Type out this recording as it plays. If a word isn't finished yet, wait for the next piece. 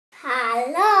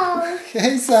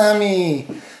Hey Sammy,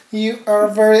 you are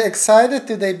very excited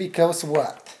today because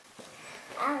what?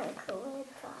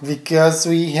 Because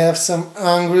we have some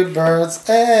Angry Birds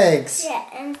eggs. Yeah,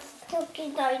 and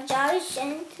Pocoyo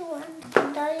and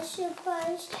Kinder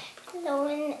Surprise,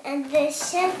 Halloween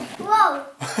edition. Whoa!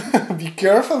 Be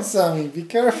careful, Sammy, be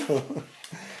careful.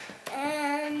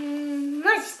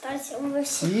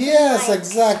 Monsters. Yes,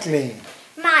 exactly.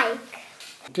 Mike.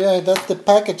 Okay, that's the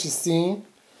package you see.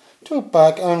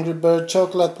 2-pack Angry Bird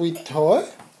chocolate with toy.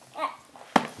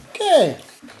 Okay.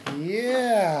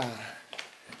 Yeah.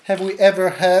 Have we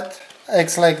ever had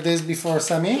eggs like this before,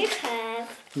 Sammy? You have.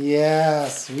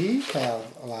 Yes, we have.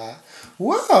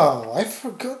 Wow, I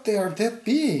forgot they are that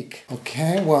big.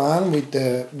 Okay, one with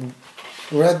the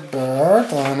red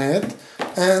bird on it.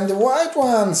 And the white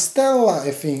one, Stella, I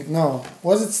think. No,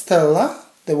 was it Stella?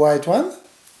 The white one?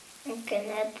 I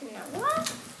cannot know.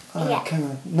 I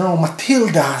cannot. No,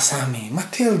 Matilda, Sammy,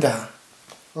 Matilda.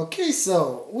 Okay,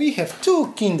 so we have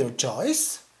 2 Kinder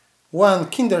Joys. One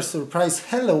Kinder Surprise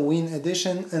Halloween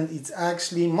edition, and it's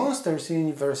actually Monsters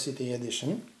University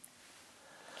edition.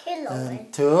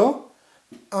 And 2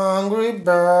 Angry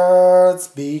Birds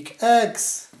Big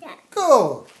Eggs. Yeah.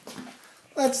 Cool.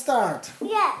 Let's start.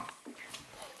 Yeah.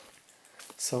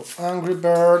 So Angry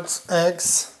Birds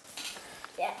eggs.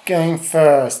 Yeah. Going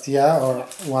first, yeah, or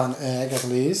 1 egg at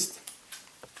least.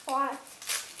 Or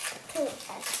 2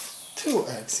 eggs. 2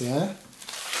 eggs, yeah.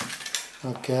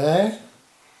 Okay.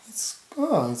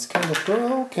 It's kind of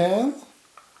broken.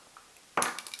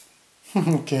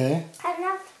 Okay.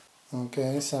 Enough?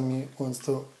 Okay, Sammy wants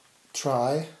to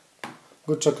try.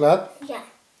 Good chocolate? Yeah.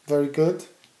 Very good?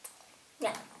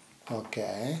 Yeah.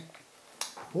 Okay.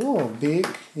 Oh, big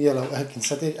yellow egg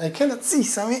inside it. I cannot see,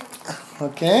 Sammy.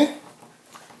 Okay.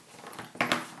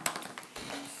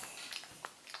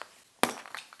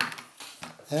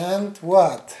 And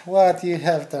what? What you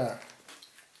have there?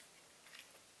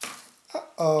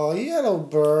 Uh-oh, yellow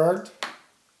bird.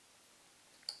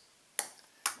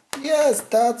 Yes,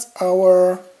 that's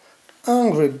our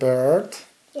Angry Bird.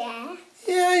 Yeah.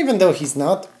 Yeah, even though he's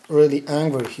not really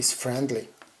angry, he's friendly.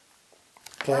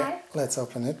 Okay, Why? let's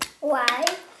open it. Why?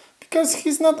 Because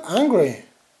he's not angry.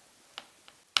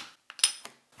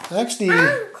 Actually,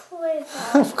 Angry.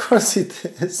 of course it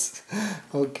is.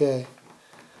 Okay.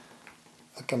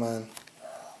 Oh, come on.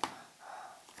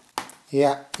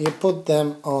 Yeah, you put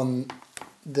them on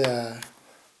the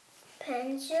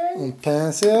Pencil.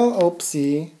 pencil.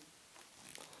 Oopsie.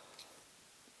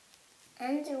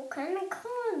 And you can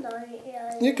color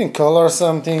it. You can color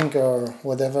something or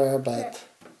whatever, but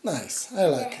nice. I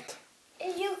like it.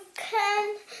 You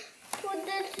can put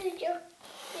it.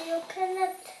 You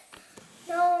cannot.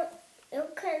 No, you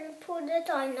can put it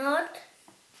or not.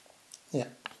 Yeah,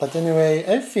 but anyway,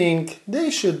 I think they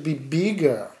should be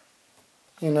bigger,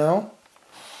 you know,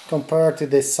 compared to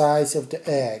the size of the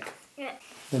egg. Yeah.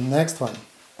 The next one.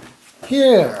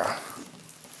 Here.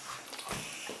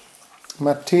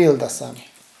 Matilda, Sammy.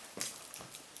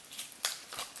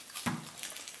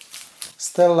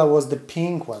 Stella was the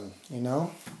pink one, you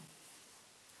know.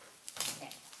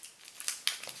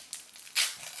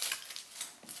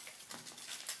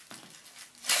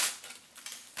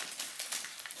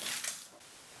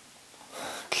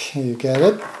 Okay, you get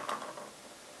it?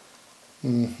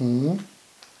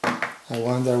 I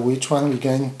wonder which one we're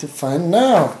going to find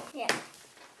now. Yeah.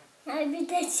 Maybe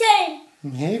the same.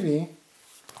 Maybe.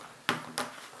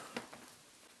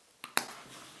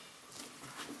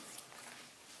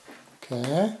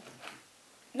 Okay.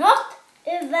 Not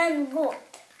even good.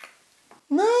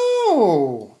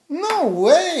 No! No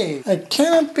way! I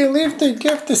cannot believe they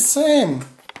gave the same.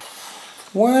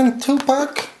 1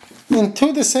 2-pack and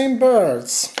 2 the same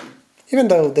birds. Even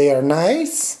though they are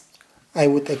nice, I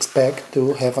would expect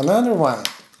to have another one.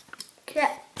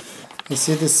 Yeah. You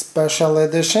see this special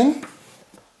edition?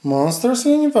 Monsters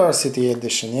University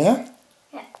edition, yeah?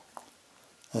 Yeah.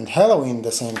 And Halloween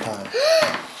the same time.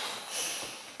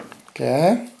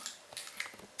 Okay.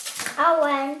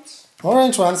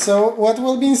 Orange one, so what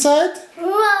will be inside?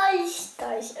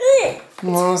 Monsters.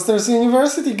 Monsters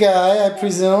University guy, I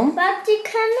presume. But you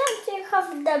cannot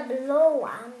have the blue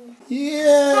one.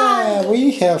 Yeah,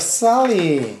 we have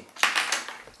Sally.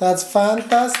 That's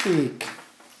fantastic.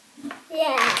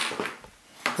 Yeah.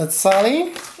 That's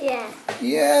Sally? Yeah.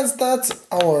 Yes, that's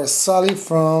our Sally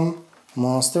from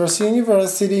Monsters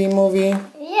University movie.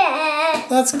 Yeah.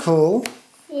 That's cool.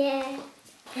 Yeah.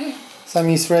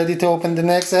 Sammy's ready to open the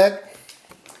next egg?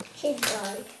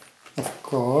 Kinder. Of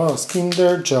course,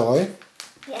 Kinder Joy.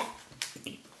 Yeah.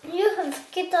 You have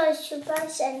Kinder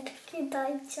Surprise and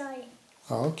Kinder Joy.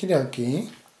 Okie dokie.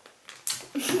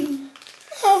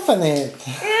 Of open it.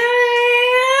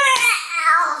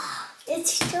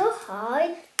 It's too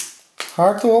hard.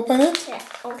 Hard to open it? Yeah,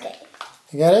 okay.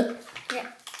 You got it? Yeah.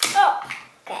 Oh,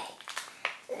 okay.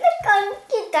 Look on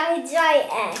the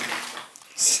giant.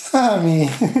 Sammy.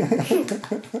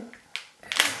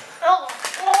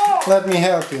 Oh. Let me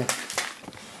help you.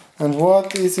 And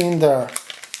what is in there?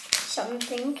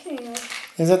 Something new.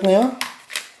 Is it new?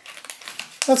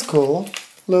 That's cool.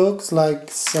 Looks like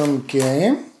some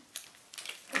game.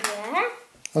 Yeah.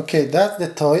 Okay, that's the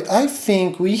toy. I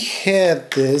think we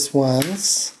had this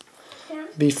once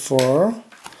before.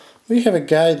 We have a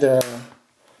guy there.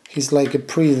 He's like a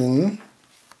prison.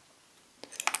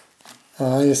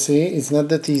 You see, it's not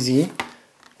that easy.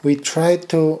 We tried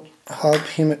to help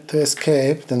him to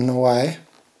escape. Don't know why.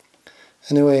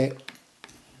 Anyway.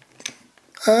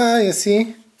 You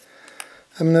see,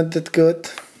 I'm not that good.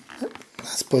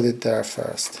 Let's put it there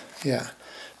first. Yeah.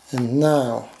 And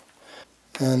now.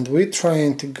 And we're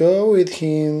trying to go with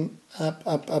him up,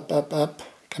 up, up, up, up.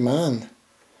 Come on.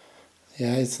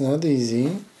 Yeah, it's not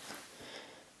easy.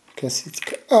 Because it's...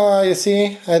 Oh, you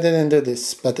see, I didn't do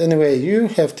this. But anyway, you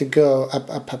have to go up,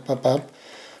 up, up, up, up,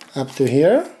 up to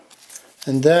here.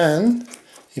 And then,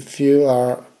 if you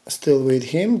are still with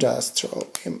him, just throw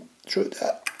him through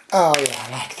that. Oh yeah,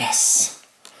 like this.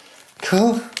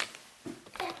 Cool.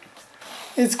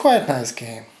 It's quite a nice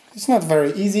game. It's not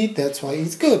very easy, that's why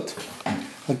it's good.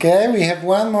 Okay, we have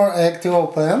one more egg to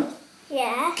open.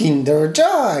 Yeah. Kinder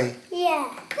Joy.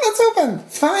 Yeah. Let's open.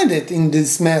 Find it in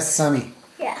this mess, Sammy.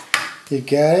 Yeah. You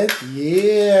got it?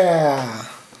 Yeah.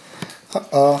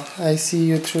 Uh-oh, I see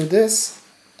you through this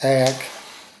egg.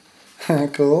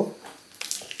 Cool.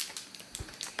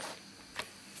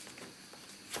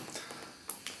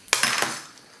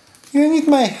 You need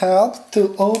my help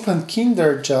to open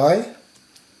Kinder Joy?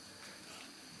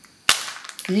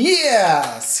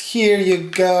 Yes! Here you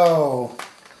go!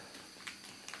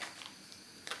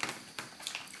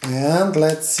 And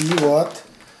let's see what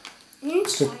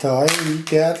the toy we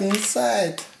got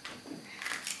inside.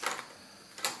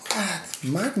 What?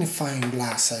 Magnifying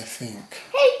glass, I think.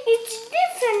 Hey, it's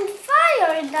different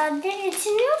fire, Daddy. It's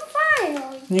new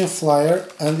fire. New flyer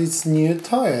and it's new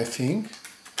toy, I think.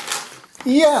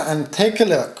 Yeah, and take a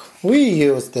look. We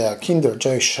used the Kinder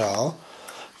Joy shell.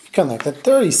 We connected.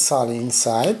 There is Sally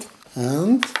inside.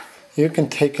 And you can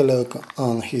take a look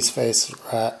on his face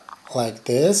like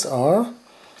this or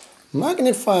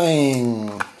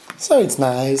magnifying. So it's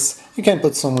nice. You can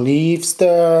put some leaves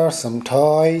there, some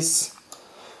toys,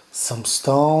 some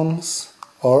stones,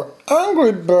 or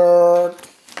Angry Bird.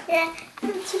 Yeah,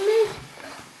 it's me.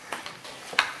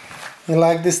 You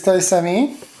like this toy,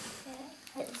 Sammy?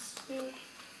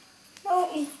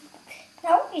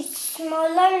 Now it's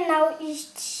smaller, now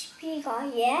it's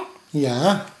bigger, yeah?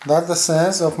 Yeah, that's the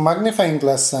sense of magnifying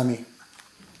glass, Sammy.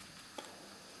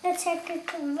 Let's take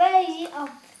it way up.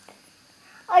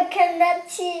 I cannot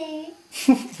see.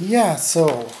 Yeah,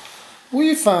 so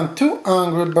we found 2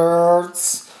 Angry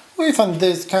Birds. We found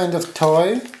this kind of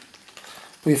toy.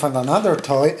 We found another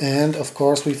toy, and of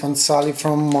course we found Sally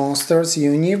from Monsters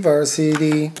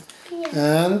University.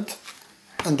 Yeah.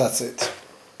 And that's it.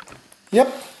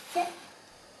 Yep.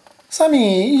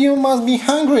 Sammy, you must be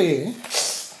hungry.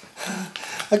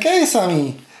 Okay,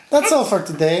 Sammy, that's all for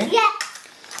today. Yeah.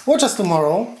 Watch us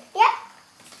tomorrow. Yeah.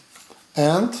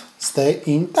 And stay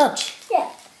in touch. Yeah.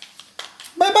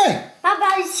 Bye-bye.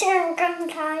 Bye-bye,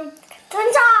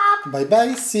 thumbs up.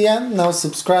 Bye-bye, see ya. Now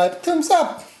subscribe. Thumbs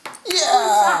up. Yeah.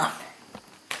 Thumbs up.